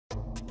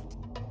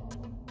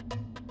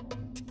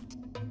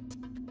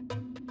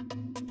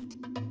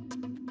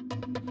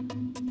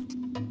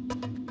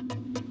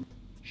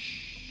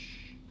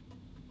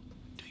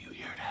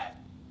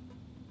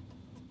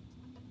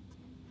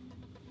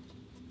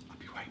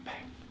I'm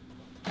back.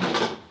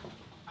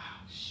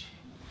 Oh, shit.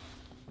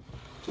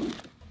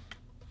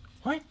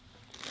 What?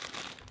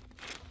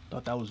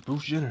 Thought that was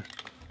Bruce Jenner.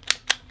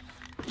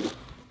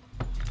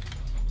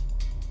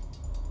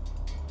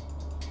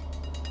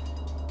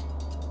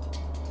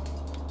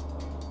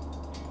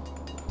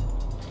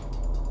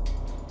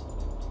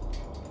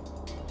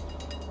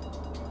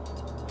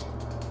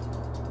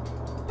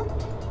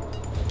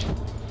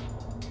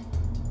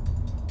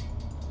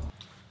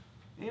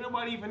 Ain't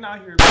nobody even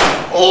out here.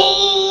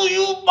 Oh,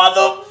 you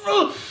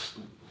motherfucker!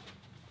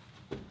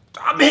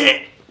 I'm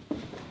hit.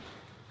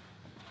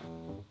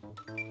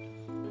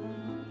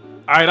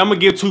 All right, I'm gonna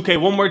give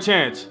 2K one more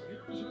chance.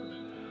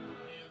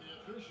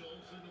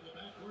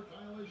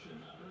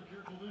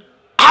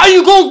 How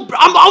you go?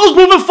 I was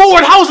moving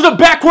forward. How was it a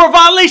backcourt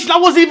violation? I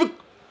wasn't even.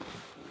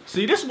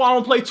 See, this is why I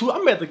don't play 2.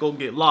 I'm about to go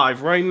get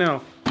live right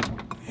now.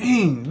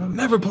 Dang, I'm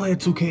never playing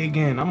 2K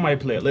again. I might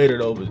play it later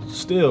though, but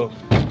still.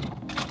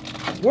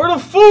 Where the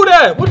food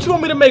at? What you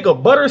want me to make, a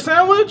butter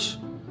sandwich?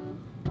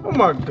 Oh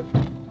my god.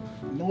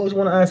 You always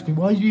want to ask me,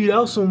 why you eat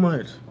out so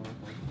much?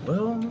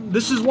 Well,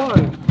 this is why.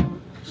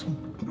 So,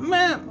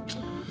 man,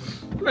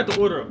 I'm gonna have to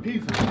order a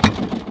pizza.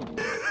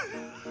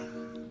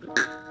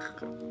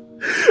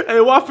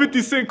 Hey, why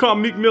 50 Cent called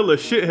Meek Mill a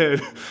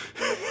shithead?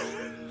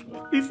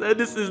 He said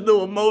this is new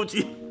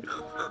emoji.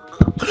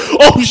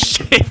 Oh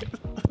shit.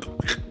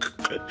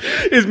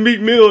 It's Meek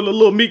Mill, the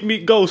little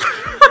Meek ghost.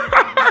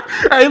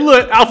 Hey,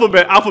 look,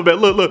 alphabet,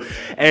 look.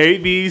 A,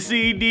 B,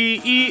 C,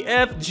 D, E,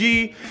 F,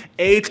 G,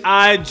 H,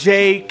 I,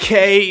 J,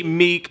 K,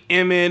 Meek,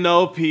 M, N,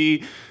 O,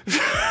 P.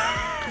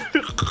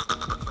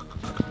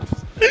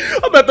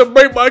 I'm about to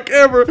break my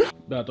camera.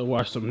 About to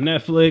watch some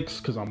Netflix,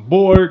 because I'm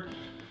bored.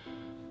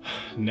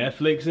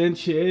 Netflix and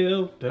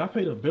chill. Did I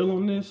pay the bill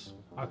on this?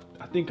 I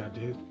think I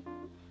did.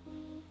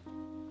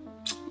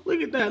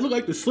 Look at that. Look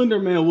like the Slender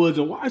Man woods.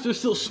 And why is there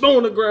still snow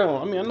on the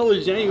ground? I mean, I know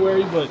it's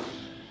January, but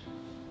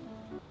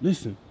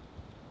listen.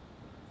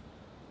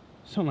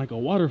 Sound like a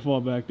waterfall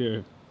back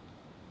there.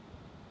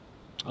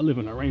 I live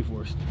in a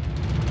rainforest.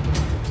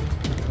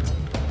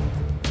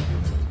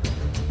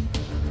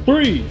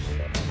 Freeze.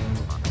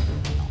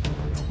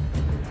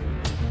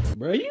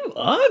 Bro, you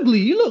ugly.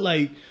 You look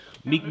like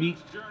Meek.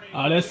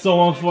 Oh, that's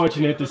so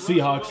unfortunate. The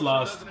Seahawks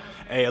lost.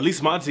 Hey, at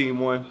least my team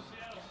won.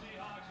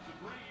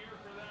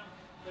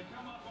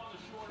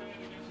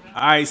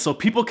 Alright, so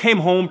people came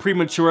home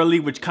prematurely,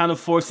 which kind of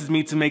forces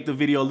me to make the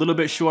video a little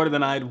bit shorter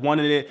than I had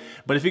wanted it.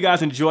 But if you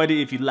guys enjoyed it,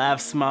 if you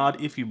laughed,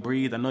 smiled, if you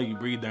breathed, I know you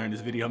breathed during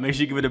this video, make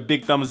sure you give it a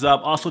big thumbs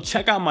up. Also,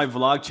 check out my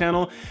vlog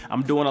channel.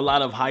 I'm doing a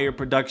lot of higher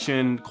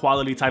production,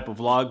 quality type of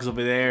vlogs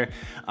over there.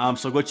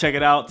 So go check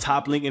it out.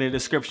 Top link in the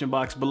description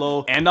box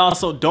below. And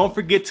also, don't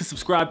forget to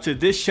subscribe to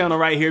this channel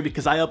right here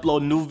because I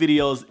upload new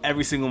videos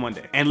every single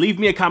Monday. And leave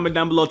me a comment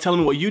down below telling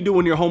me what you do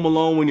when you're home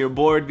alone, when you're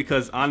bored,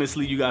 because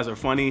honestly, you guys are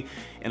funny.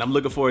 And I'm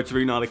looking forward to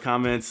reading all the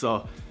comments,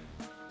 so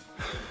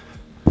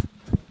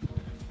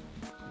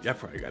yeah, I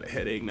probably got a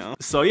headache now.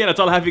 So yeah, that's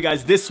all I have for you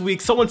guys this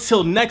week. So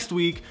until next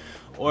week,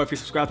 or if you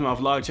subscribe to my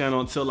vlog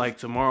channel, until like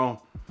tomorrow,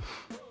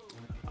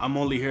 I'm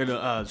only here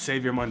to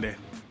save your Monday.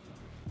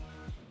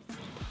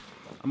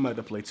 I'm about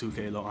to play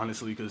 2K though,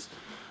 honestly, because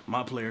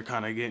my player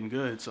kind of getting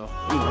good, so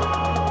you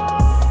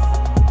know.